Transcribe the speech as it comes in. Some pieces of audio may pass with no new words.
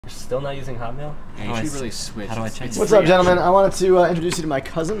Still not using Hotmail? Hey, you should really switch. How do I change? What's up, gentlemen? I wanted to introduce you to my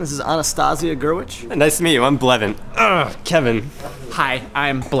cousin. This is Anastasia Gurwitch. Nice to meet you. I'm Blevin. Kevin. Hi,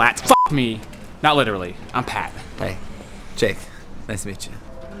 I'm Blatt. F me. Not literally. I'm Pat. Hey, Jake. Nice to meet you.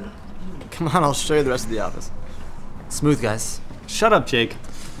 Come on, I'll show you the rest of the office. Smooth, guys. Shut up, Jake.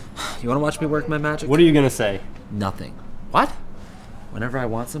 You want to watch me work my magic? What are you gonna say? Nothing. What? Whenever I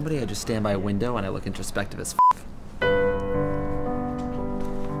want somebody, I just stand by a window and I look introspective as f. Hey,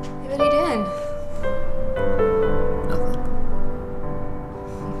 what are you doing? Nothing.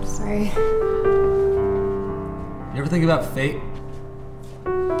 I'm sorry. You ever think about fate?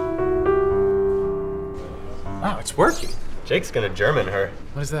 Wow, it's working. Jake's gonna German her.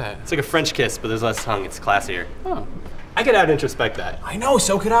 What is that? It's like a French kiss, but there's less tongue. It's classier. Oh. I could out-introspect that. I know,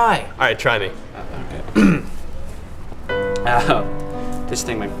 so could I. All right, try me. This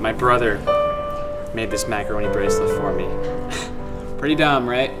thing, my brother made this macaroni bracelet for me. Pretty dumb,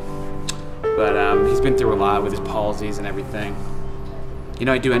 right? But he's been through a lot with his palsies and everything. You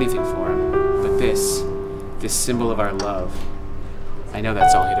know, I'd do anything for him. But this symbol of our love, I know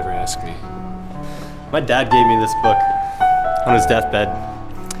that's all he'd ever ask me. My dad gave me this book on his deathbed.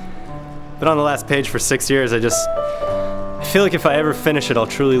 Been on the last page for 6 years. I feel like if I ever finish it, I'll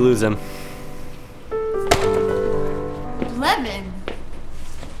truly lose him. Lemon?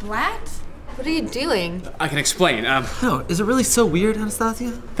 Blatt? What are you doing? I can explain. No, is it really so weird,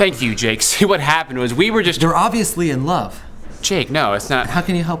 Anastasia? Thank you, Jake. See, what happened was we were just... You're obviously in love. Jake, no, it's not... How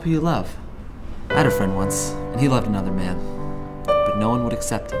can you help who you love? I had a friend once, and he loved another man. But no one would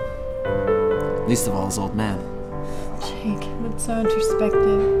accept him. Least of all his old man. Jake, that's so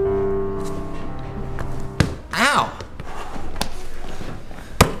introspective. Ow!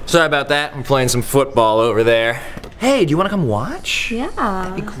 Sorry about that. I'm playing some football over there. Hey, do you want to come watch? Yeah.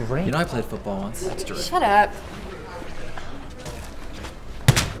 That'd be great. You know, I played football once. Shut up.